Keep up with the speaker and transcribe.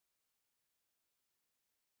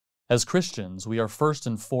As Christians, we are first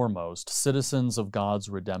and foremost citizens of God's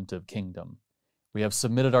redemptive kingdom. We have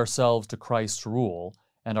submitted ourselves to Christ's rule,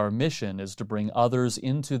 and our mission is to bring others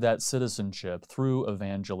into that citizenship through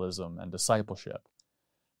evangelism and discipleship.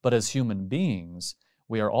 But as human beings,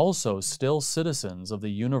 we are also still citizens of the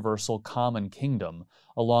universal common kingdom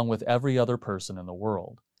along with every other person in the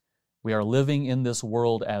world. We are living in this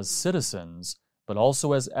world as citizens, but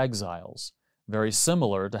also as exiles, very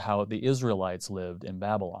similar to how the Israelites lived in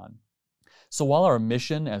Babylon. So while our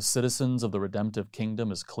mission as citizens of the redemptive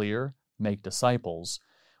kingdom is clear, make disciples,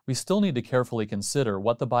 we still need to carefully consider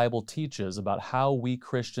what the Bible teaches about how we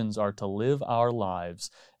Christians are to live our lives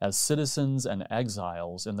as citizens and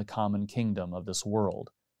exiles in the common kingdom of this world.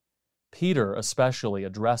 Peter especially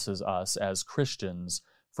addresses us as Christians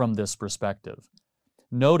from this perspective.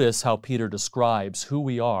 Notice how Peter describes who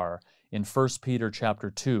we are in 1 Peter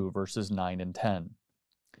chapter 2, verses 9 and 10.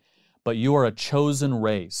 But you are a chosen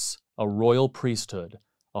race, a royal priesthood,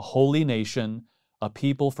 a holy nation, a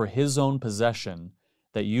people for His own possession,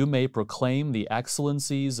 that you may proclaim the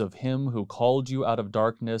excellencies of Him who called you out of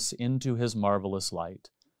darkness into His marvelous light.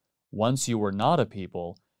 Once you were not a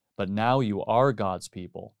people, but now you are God's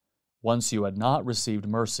people. Once you had not received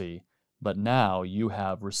mercy, but now you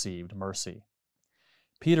have received mercy.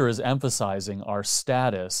 Peter is emphasizing our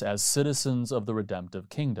status as citizens of the redemptive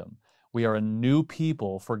kingdom. We are a new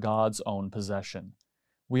people for God's own possession.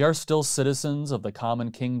 We are still citizens of the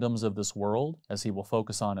common kingdoms of this world, as he will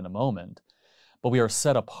focus on in a moment, but we are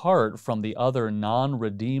set apart from the other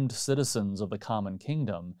non-redeemed citizens of the common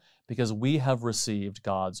kingdom because we have received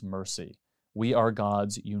God's mercy. We are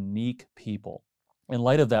God's unique people. In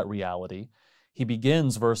light of that reality, he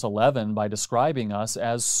begins verse 11 by describing us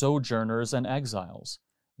as sojourners and exiles.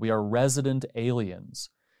 We are resident aliens.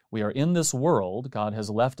 We are in this world. God has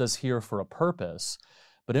left us here for a purpose,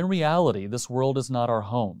 but in reality, this world is not our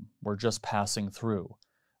home. We're just passing through.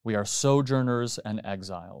 We are sojourners and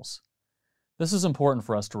exiles. This is important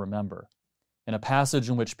for us to remember. In a passage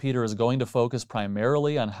in which Peter is going to focus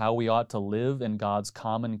primarily on how we ought to live in God's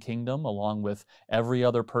common kingdom along with every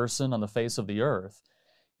other person on the face of the earth,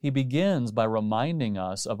 he begins by reminding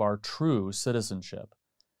us of our true citizenship.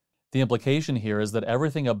 The implication here is that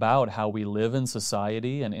everything about how we live in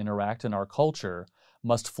society and interact in our culture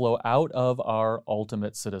must flow out of our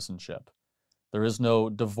ultimate citizenship. There is no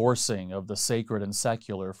divorcing of the sacred and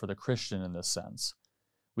secular for the Christian in this sense.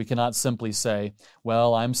 We cannot simply say,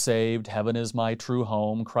 well, I'm saved, heaven is my true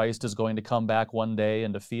home, Christ is going to come back one day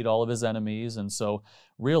and defeat all of his enemies, and so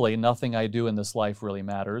really nothing I do in this life really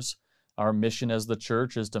matters. Our mission as the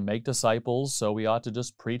church is to make disciples, so we ought to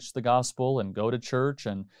just preach the gospel and go to church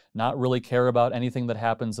and not really care about anything that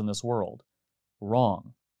happens in this world.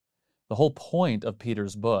 Wrong. The whole point of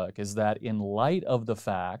Peter's book is that in light of the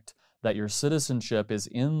fact that your citizenship is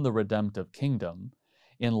in the redemptive kingdom,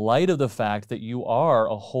 in light of the fact that you are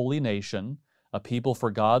a holy nation, a people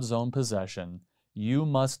for God's own possession, you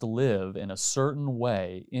must live in a certain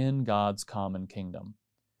way in God's common kingdom.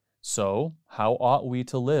 So, how ought we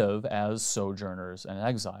to live as sojourners and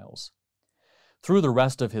exiles? Through the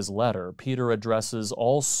rest of his letter, Peter addresses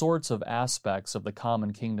all sorts of aspects of the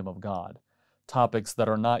common kingdom of God, topics that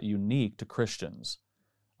are not unique to Christians.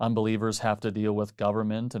 Unbelievers have to deal with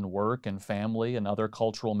government and work and family and other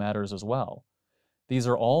cultural matters as well. These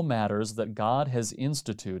are all matters that God has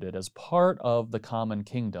instituted as part of the common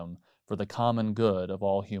kingdom for the common good of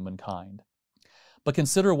all humankind. But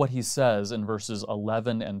consider what he says in verses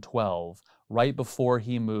 11 and 12, right before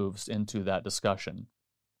he moves into that discussion.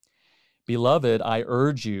 Beloved, I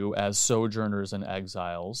urge you as sojourners and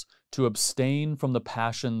exiles to abstain from the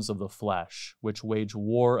passions of the flesh, which wage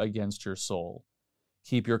war against your soul.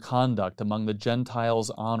 Keep your conduct among the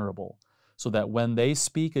Gentiles honorable, so that when they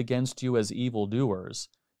speak against you as evildoers,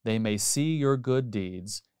 they may see your good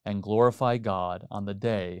deeds and glorify God on the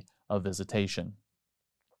day of visitation.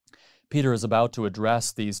 Peter is about to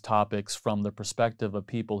address these topics from the perspective of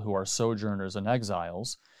people who are sojourners and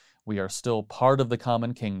exiles. We are still part of the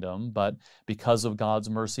common kingdom, but because of God's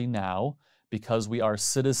mercy now, because we are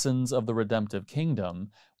citizens of the redemptive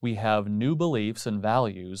kingdom, we have new beliefs and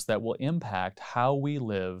values that will impact how we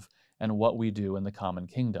live and what we do in the common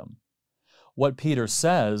kingdom. What Peter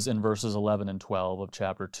says in verses 11 and 12 of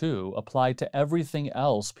chapter 2 apply to everything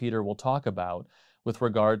else Peter will talk about with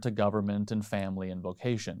regard to government and family and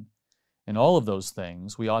vocation. In all of those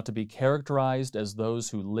things, we ought to be characterized as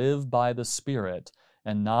those who live by the Spirit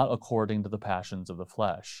and not according to the passions of the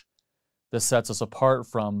flesh. This sets us apart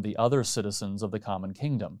from the other citizens of the common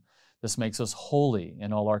kingdom. This makes us holy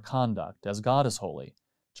in all our conduct, as God is holy,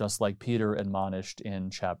 just like Peter admonished in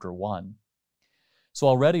chapter 1. So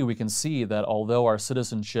already we can see that although our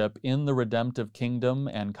citizenship in the redemptive kingdom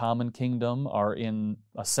and common kingdom are in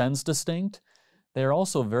a sense distinct, they are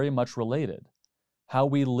also very much related. How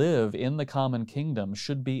we live in the common kingdom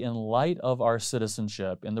should be in light of our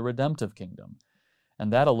citizenship in the redemptive kingdom.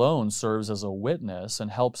 And that alone serves as a witness and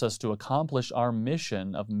helps us to accomplish our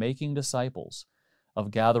mission of making disciples,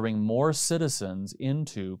 of gathering more citizens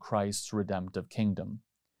into Christ's redemptive kingdom.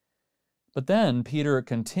 But then Peter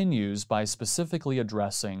continues by specifically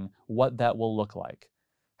addressing what that will look like.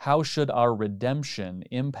 How should our redemption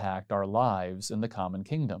impact our lives in the common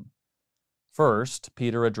kingdom? First,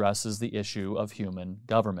 Peter addresses the issue of human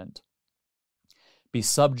government. Be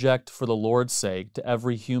subject for the Lord's sake to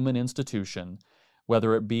every human institution,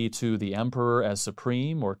 whether it be to the emperor as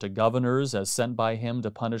supreme or to governors as sent by him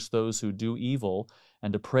to punish those who do evil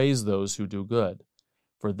and to praise those who do good.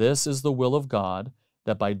 For this is the will of God,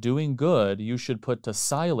 that by doing good you should put to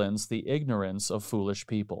silence the ignorance of foolish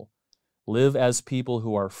people. Live as people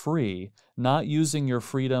who are free, not using your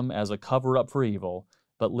freedom as a cover-up for evil,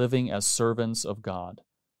 but living as servants of God.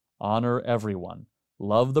 Honor everyone.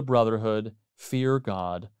 Love the brotherhood. Fear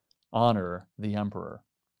God. Honor the emperor.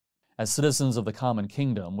 As citizens of the common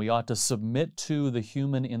kingdom, we ought to submit to the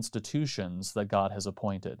human institutions that God has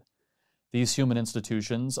appointed. These human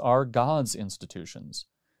institutions are God's institutions.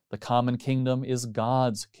 The common kingdom is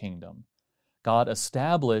God's kingdom. God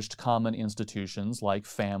established common institutions like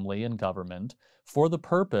family and government for the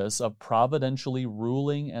purpose of providentially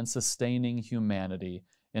ruling and sustaining humanity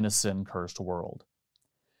in a sin-cursed world.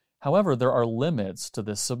 However, there are limits to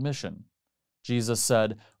this submission. Jesus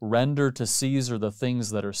said, "Render to Caesar the things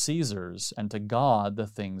that are Caesar's, and to God the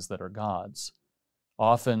things that are God's."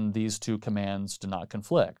 Often these two commands do not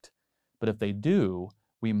conflict, but if they do,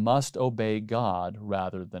 we must obey God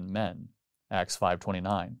rather than men. Acts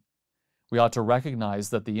 5:29. We ought to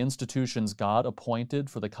recognize that the institutions God appointed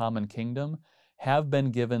for the common kingdom have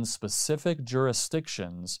been given specific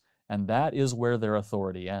jurisdictions, and that is where their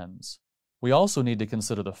authority ends. We also need to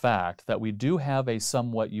consider the fact that we do have a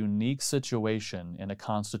somewhat unique situation in a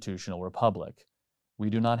constitutional republic. We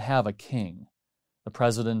do not have a king. The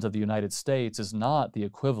President of the United States is not the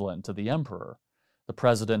equivalent to the emperor. The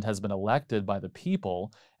President has been elected by the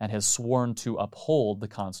people and has sworn to uphold the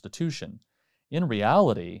Constitution. In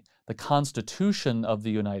reality, the Constitution of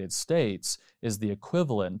the United States is the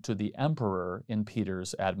equivalent to the emperor in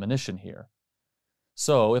Peter's admonition here.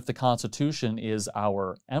 So, if the Constitution is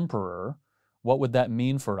our emperor, what would that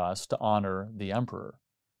mean for us to honor the emperor?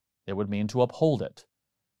 It would mean to uphold it.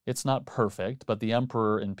 It's not perfect, but the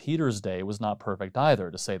emperor in Peter's day was not perfect either,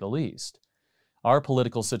 to say the least. Our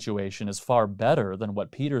political situation is far better than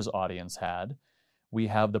what Peter's audience had. We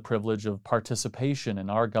have the privilege of participation in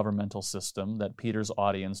our governmental system that Peter's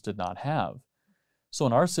audience did not have. So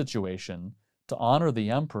in our situation, to honor the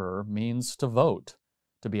emperor means to vote,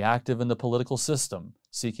 to be active in the political system,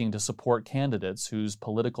 seeking to support candidates whose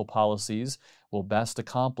political policies will best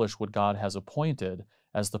accomplish what God has appointed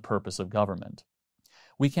as the purpose of government.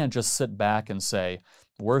 We can't just sit back and say,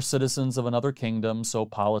 we're citizens of another kingdom, so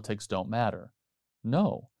politics don't matter.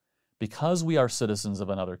 No, because we are citizens of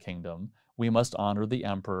another kingdom, we must honor the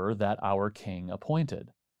emperor that our king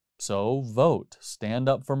appointed. So vote, stand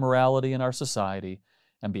up for morality in our society,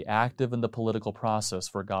 and be active in the political process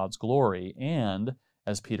for God's glory and,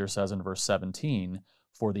 as Peter says in verse 17,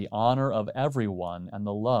 for the honor of everyone and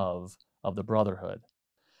the love of the brotherhood.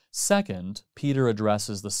 Second, Peter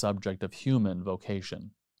addresses the subject of human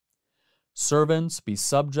vocation. Servants, be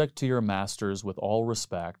subject to your masters with all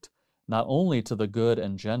respect, not only to the good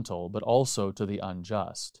and gentle, but also to the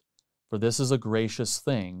unjust. For this is a gracious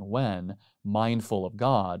thing when, mindful of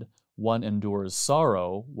God, one endures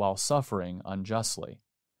sorrow while suffering unjustly.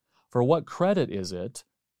 For what credit is it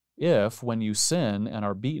if, when you sin and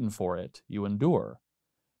are beaten for it, you endure?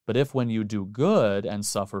 But if when you do good and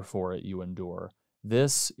suffer for it, you endure,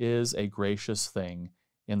 this is a gracious thing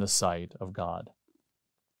in the sight of God.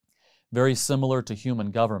 Very similar to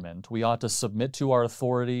human government, we ought to submit to our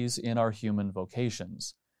authorities in our human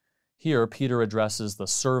vocations. Here, Peter addresses the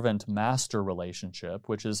servant-master relationship,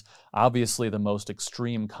 which is obviously the most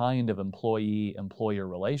extreme kind of employee-employer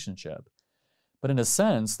relationship. But in a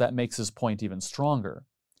sense, that makes his point even stronger.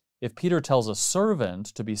 If Peter tells a servant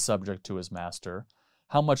to be subject to his master,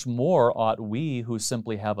 how much more ought we who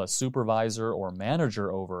simply have a supervisor or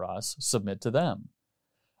manager over us submit to them?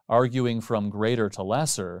 Arguing from greater to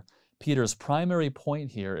lesser, Peter's primary point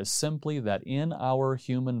here is simply that in our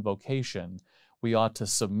human vocation, we ought to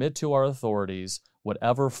submit to our authorities,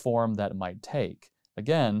 whatever form that might take.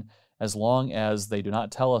 Again, as long as they do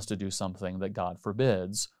not tell us to do something that God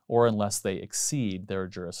forbids, or unless they exceed their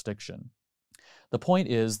jurisdiction. The point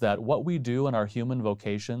is that what we do in our human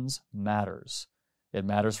vocations matters. It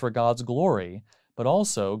matters for God's glory, but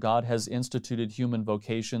also God has instituted human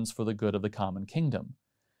vocations for the good of the common kingdom.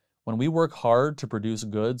 When we work hard to produce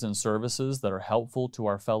goods and services that are helpful to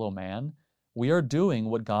our fellow man, we are doing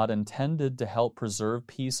what God intended to help preserve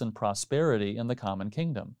peace and prosperity in the common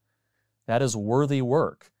kingdom. That is worthy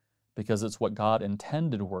work, because it's what God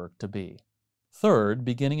intended work to be. Third,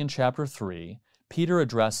 beginning in chapter 3, Peter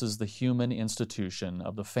addresses the human institution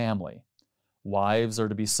of the family. Wives are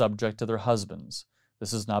to be subject to their husbands.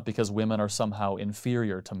 This is not because women are somehow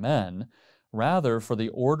inferior to men. Rather, for the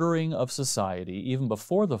ordering of society, even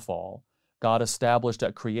before the fall, God established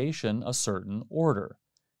at creation a certain order.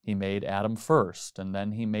 He made Adam first, and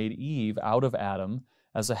then he made Eve out of Adam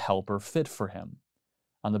as a helper fit for him.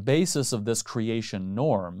 On the basis of this creation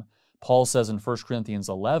norm, Paul says in 1 Corinthians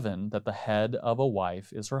 11 that the head of a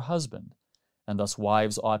wife is her husband, and thus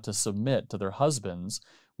wives ought to submit to their husbands,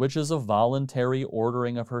 which is a voluntary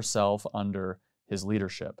ordering of herself under his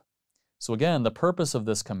leadership. So again, the purpose of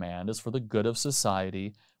this command is for the good of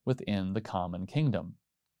society within the common kingdom.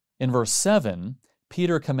 In verse 7,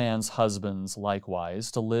 Peter commands husbands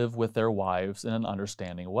likewise to live with their wives in an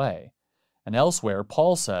understanding way. And elsewhere,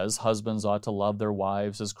 Paul says husbands ought to love their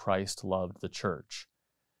wives as Christ loved the church.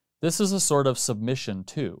 This is a sort of submission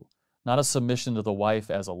too, not a submission to the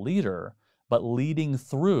wife as a leader, but leading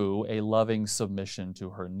through a loving submission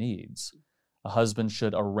to her needs. A husband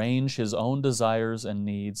should arrange his own desires and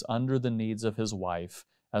needs under the needs of his wife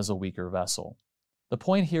as a weaker vessel. The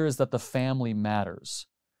point here is that the family matters.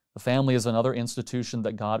 The family is another institution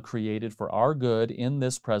that God created for our good in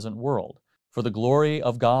this present world. For the glory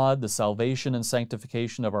of God, the salvation and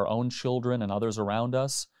sanctification of our own children and others around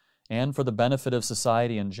us, and for the benefit of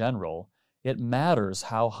society in general, it matters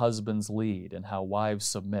how husbands lead and how wives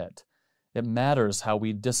submit. It matters how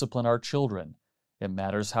we discipline our children. It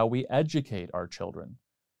matters how we educate our children.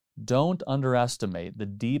 Don't underestimate the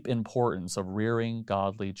deep importance of rearing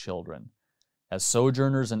godly children. As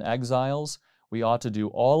sojourners and exiles, we ought to do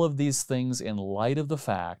all of these things in light of the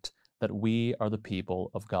fact that we are the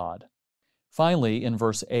people of God. Finally, in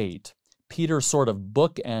verse 8, Peter sort of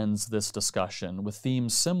bookends this discussion with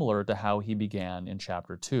themes similar to how he began in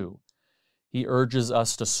chapter 2. He urges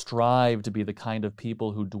us to strive to be the kind of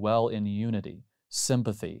people who dwell in unity,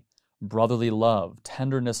 sympathy, brotherly love,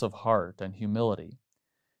 tenderness of heart, and humility.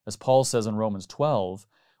 As Paul says in Romans 12,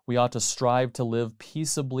 we ought to strive to live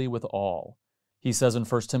peaceably with all. He says in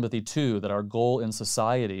 1 Timothy 2 that our goal in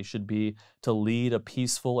society should be to lead a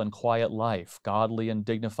peaceful and quiet life, godly and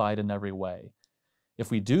dignified in every way. If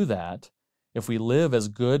we do that, if we live as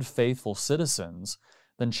good, faithful citizens,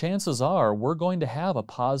 then chances are we're going to have a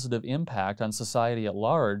positive impact on society at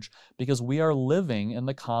large because we are living in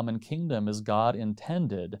the common kingdom as God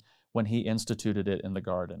intended when He instituted it in the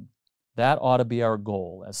garden. That ought to be our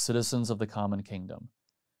goal as citizens of the common kingdom.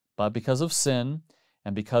 But because of sin,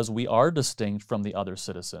 and because we are distinct from the other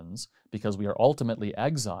citizens, because we are ultimately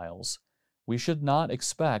exiles, we should not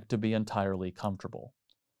expect to be entirely comfortable.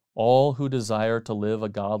 All who desire to live a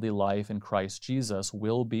godly life in Christ Jesus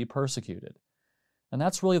will be persecuted. And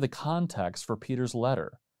that's really the context for Peter's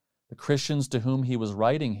letter. The Christians to whom he was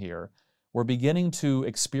writing here were beginning to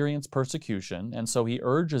experience persecution, and so he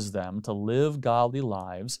urges them to live godly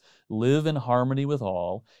lives, live in harmony with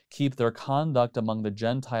all, keep their conduct among the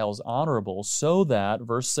Gentiles honorable, so that,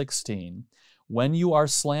 verse 16, when you are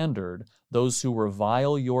slandered, those who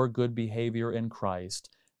revile your good behavior in Christ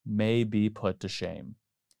may be put to shame.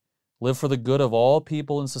 Live for the good of all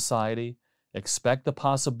people in society, expect the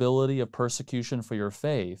possibility of persecution for your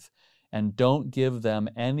faith, and don't give them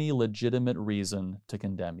any legitimate reason to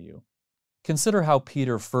condemn you. Consider how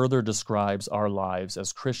Peter further describes our lives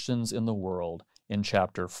as Christians in the world in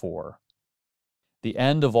chapter 4. The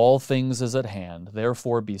end of all things is at hand,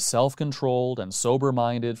 therefore be self-controlled and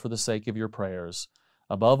sober-minded for the sake of your prayers.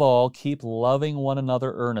 Above all, keep loving one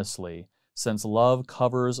another earnestly, since love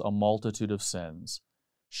covers a multitude of sins.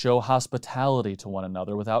 Show hospitality to one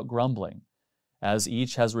another without grumbling. As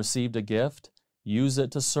each has received a gift, use it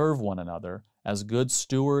to serve one another as good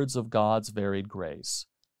stewards of God's varied grace.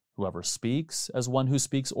 Whoever speaks, as one who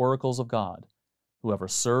speaks oracles of God. Whoever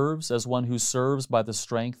serves, as one who serves by the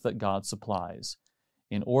strength that God supplies,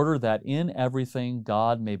 in order that in everything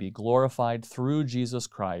God may be glorified through Jesus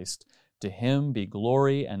Christ. To Him be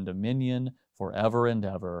glory and dominion forever and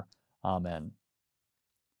ever. Amen.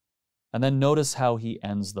 And then notice how he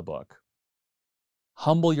ends the book.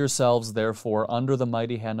 Humble yourselves, therefore, under the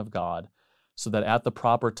mighty hand of God, so that at the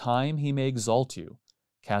proper time He may exalt you,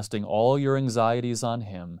 casting all your anxieties on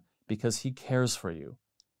Him, because He cares for you.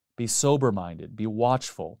 Be sober-minded, be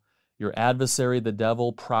watchful. Your adversary, the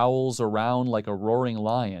devil, prowls around like a roaring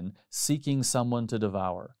lion, seeking someone to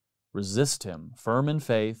devour. Resist him, firm in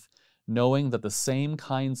faith, knowing that the same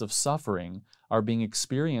kinds of suffering are being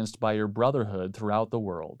experienced by your brotherhood throughout the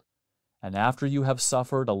world. And after you have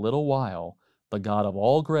suffered a little while, the God of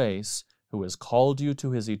all grace, who has called you to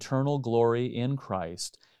his eternal glory in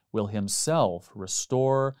Christ, will himself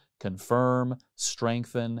restore, confirm,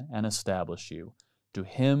 strengthen, and establish you. To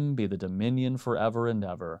him be the dominion forever and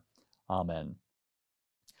ever. Amen.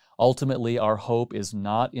 Ultimately, our hope is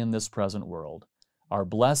not in this present world. Our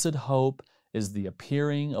blessed hope is the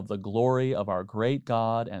appearing of the glory of our great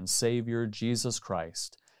God and Savior, Jesus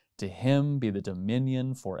Christ. To him be the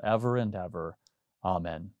dominion forever and ever.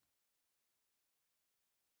 Amen.